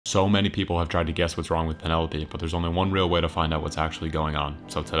So many people have tried to guess what's wrong with Penelope, but there's only one real way to find out what's actually going on.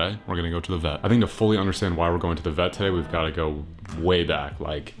 So today, we're gonna go to the vet. I think to fully understand why we're going to the vet today, we've gotta go way back,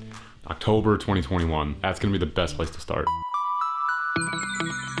 like October 2021. That's gonna be the best place to start.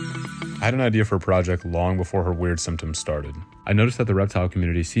 I had an idea for a project long before her weird symptoms started. I noticed that the reptile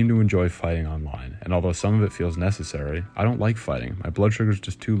community seemed to enjoy fighting online, and although some of it feels necessary, I don't like fighting. My blood sugar is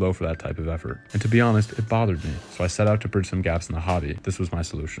just too low for that type of effort. And to be honest, it bothered me, so I set out to bridge some gaps in the hobby. This was my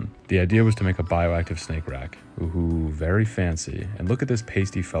solution. The idea was to make a bioactive snake rack. Ooh, very fancy. And look at this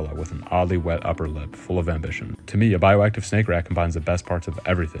pasty fellow with an oddly wet upper lip, full of ambition. To me, a bioactive snake rack combines the best parts of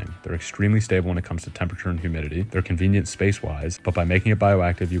everything. They're extremely stable when it comes to temperature and humidity. They're convenient space-wise, but by making it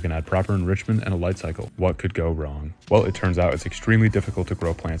bioactive, you can add proper enrichment and a light cycle. What could go wrong? Well, it turns out it's extremely difficult to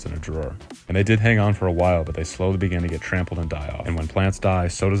grow plants in a drawer. And they did hang on for a while, but they slowly began to get trampled and die off. And when plants die,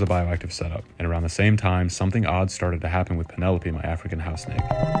 so does a bioactive setup. And around the same time, something odd started to happen with Penelope, my African house snake.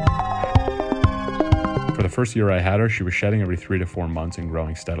 For the first year I had her, she was shedding every 3 to 4 months and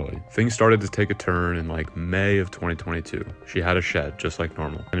growing steadily. Things started to take a turn in like May of 2022. She had a shed, just like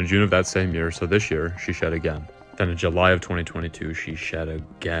normal. And in June of that same year, so this year, she shed again. Then in July of 2022, she shed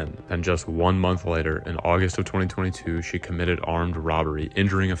again. Then just 1 month later, in August of 2022, she committed armed robbery,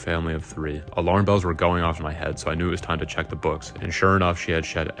 injuring a family of 3. Alarm bells were going off in my head, so I knew it was time to check the books. And sure enough, she had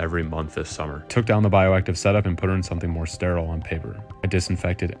shed every month this summer. Took down the bioactive setup and put her in something more sterile on paper. I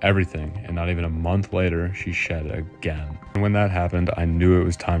disinfected everything, and not even a month later, she shed again. And when that happened, I knew it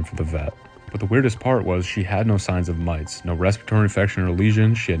was time for the vet. But the weirdest part was she had no signs of mites, no respiratory infection or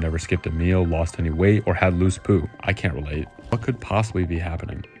lesion, she had never skipped a meal, lost any weight, or had loose poo. I can't relate. What could possibly be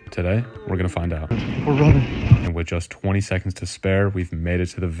happening? Today, we're gonna find out. We're running. And with just 20 seconds to spare, we've made it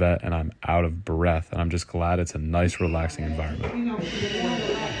to the vet and I'm out of breath. And I'm just glad it's a nice, relaxing environment.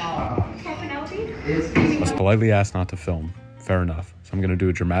 I was politely asked not to film. Fair enough. So I'm gonna do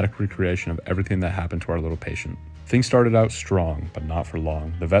a dramatic recreation of everything that happened to our little patient. Things started out strong, but not for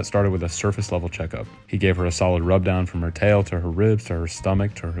long. The vet started with a surface level checkup. He gave her a solid rub down from her tail to her ribs, to her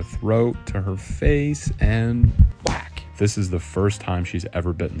stomach, to her throat, to her face, and whack. This is the first time she's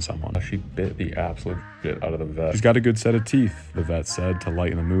ever bitten someone. She bit the absolute shit out of the vet. She's got a good set of teeth, the vet said to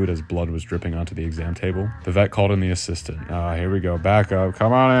lighten the mood as blood was dripping onto the exam table. The vet called in the assistant. Here we go, back up,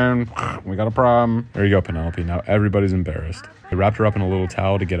 come on in. We got a problem. There you go, Penelope. Now everybody's embarrassed. They wrapped her up in a little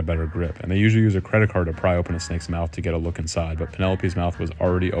towel to get a better grip, and they usually use a credit card to pry open a snake's mouth to get a look inside, but Penelope's mouth was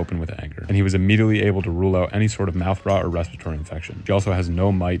already open with anger, and he was immediately able to rule out any sort of mouth rot or respiratory infection. She also has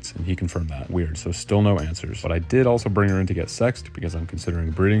no mites, and he confirmed that. Weird, so still no answers. But I did also bring her in to get sexed because I'm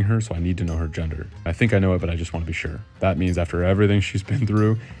considering breeding her, so I need to know her gender. I think I know it, but I just want to be sure. That means after everything she's been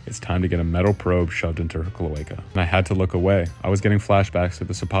through, it's time to get a metal probe shoved into her cloaca. And I had to look away. I was getting flashbacks to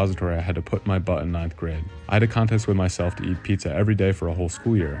the suppository I had to put in my butt in 9th grade. I had a contest with myself to eat pizza every day for a whole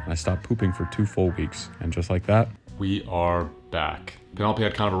school year, and I stopped pooping for 2 full weeks. And just like that, we are back. Penelope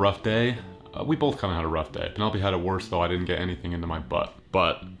had kind of a rough day. We both kind of had a rough day. Penelope had it worse though. I didn't get anything into my butt.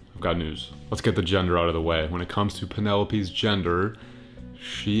 But I've got news. Let's get the gender out of the way. When it comes to Penelope's gender,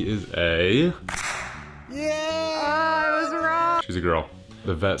 she is a... Yeah! I was wrong! She's a girl.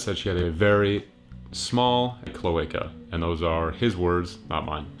 The vet said she had a very small cloaca, and those are his words, not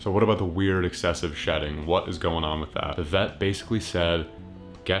mine. So what about the weird excessive shedding? What is going on with that? The vet basically said,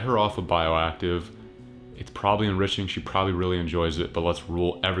 get her off of Bioactive. It's probably enriching, she probably really enjoys it, but let's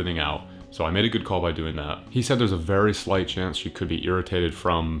rule everything out. So I made a good call by doing that. He said there's a very slight chance she could be irritated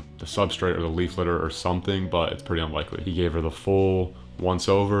from the substrate or the leaf litter or something, but it's pretty unlikely. He gave her the full once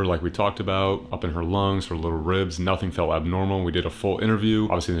over, like we talked about, up in her lungs, her little ribs, nothing felt abnormal. We did a full interview.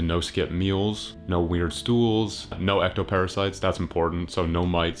 Obviously the no skip meals, no weird stools, no ectoparasites, that's important. So no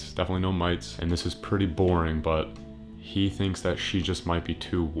mites, definitely no mites. And this is pretty boring, but he thinks that she just might be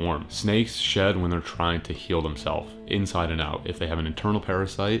too warm. Snakes shed when they're trying to heal themselves, inside and out. If they have an internal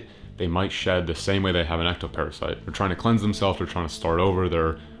parasite, they might shed the same way they have an ectoparasite. They're trying to cleanse themselves, they're trying to start over,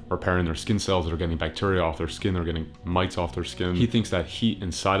 they're repairing their skin cells, they're getting bacteria off their skin, they're getting mites off their skin. He thinks that heat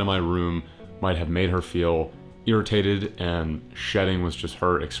inside of my room might have made her feel irritated, and shedding was just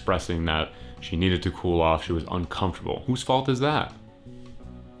her expressing that she needed to cool off, she was uncomfortable. Whose fault is that?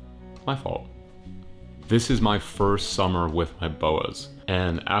 My fault. This is my first summer with my boas.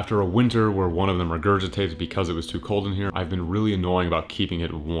 And after a winter where one of them regurgitated because it was too cold in here, I've been really annoying about keeping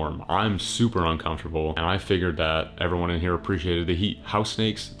it warm. I'm super uncomfortable, and I figured that everyone in here appreciated the heat. House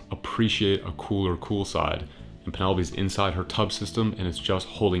snakes appreciate a cooler cool side. And Penelope's inside her tub system, and it's just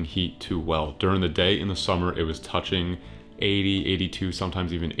holding heat too well. During the day in the summer, it was touching 80, 82,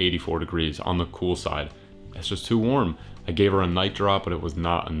 sometimes even 84 degrees on the cool side. It's just too warm. I gave her a night drop, but it was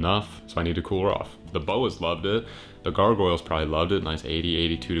not enough, so I need to cool her off. The boas loved it. The gargoyles probably loved it, nice 80,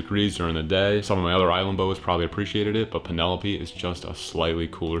 82 degrees during the day. Some of my other island boas probably appreciated it, but Penelope is just a slightly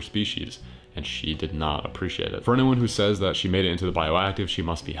cooler species, and she did not appreciate it. For anyone who says that she made it into the bioactive, she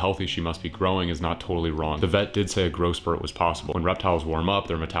must be healthy, she must be growing, is not totally wrong. The vet did say a growth spurt was possible. When reptiles warm up,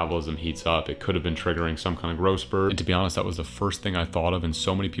 their metabolism heats up. It could have been triggering some kind of growth spurt. And to be honest, that was the first thing I thought of, and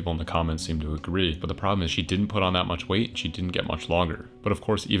so many people in the comments seem to agree. But the problem is she didn't put on that much weight, and she didn't get much longer. But of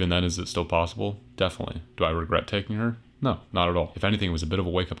course, even then, is it still possible? Definitely. Do I regret taking her? No, not at all. If anything, it was a bit of a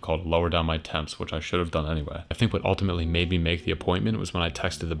wake-up call to lower down my temps, which I should have done anyway. I think what ultimately made me make the appointment was when I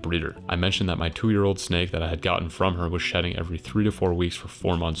texted the breeder. I mentioned that my 2-year-old snake that I had gotten from her was shedding every 3 to 4 weeks for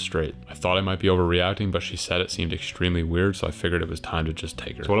 4 months straight. I thought I might be overreacting, but she said it seemed extremely weird, so I figured it was time to just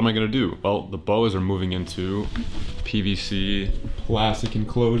take her. So what am I gonna do? Well, the boas are moving into PVC plastic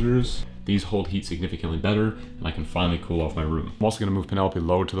enclosures. These hold heat significantly better, and I can finally cool off my room. I'm also gonna move Penelope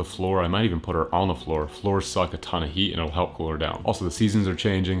lower to the floor. I might even put her on the floor. Floors suck a ton of heat, and it'll help cool her down. Also, the seasons are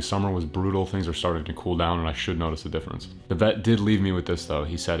changing. Summer was brutal. Things are starting to cool down, and I should notice a difference. The vet did leave me with this, though.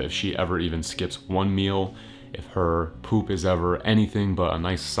 He said if she ever even skips one meal, if her poop is ever anything but a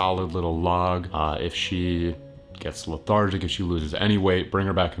nice solid little log, if she gets lethargic, if she loses any weight, bring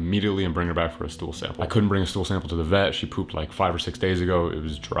her back immediately and bring her back for a stool sample. I couldn't bring a stool sample to the vet. She pooped like 5 or 6 days ago. It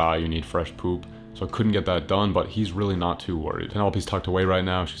was dry, you need fresh poop. So I couldn't get that done, but he's really not too worried. Penelope's tucked away right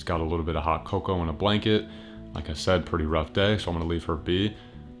now. She's got a little bit of hot cocoa and a blanket. Like I said, pretty rough day, so I'm gonna leave her be.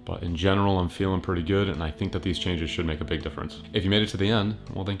 But in general, I'm feeling pretty good, and I think that these changes should make a big difference. If you made it to the end,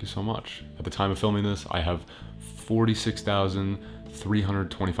 well, thank you so much. At the time of filming this, I have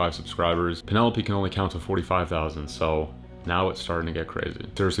 46,325 subscribers. Penelope can only count to 45,000, so now it's starting to get crazy.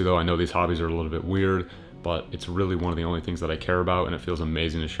 Seriously though, I know these hobbies are a little bit weird, but it's really one of the only things that I care about, and it feels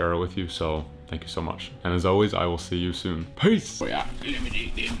amazing to share it with you, so thank you so much. And as always, I will see you soon. Peace! Oh yeah,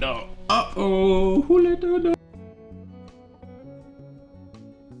 eliminate them now. Uh-oh, who let her know?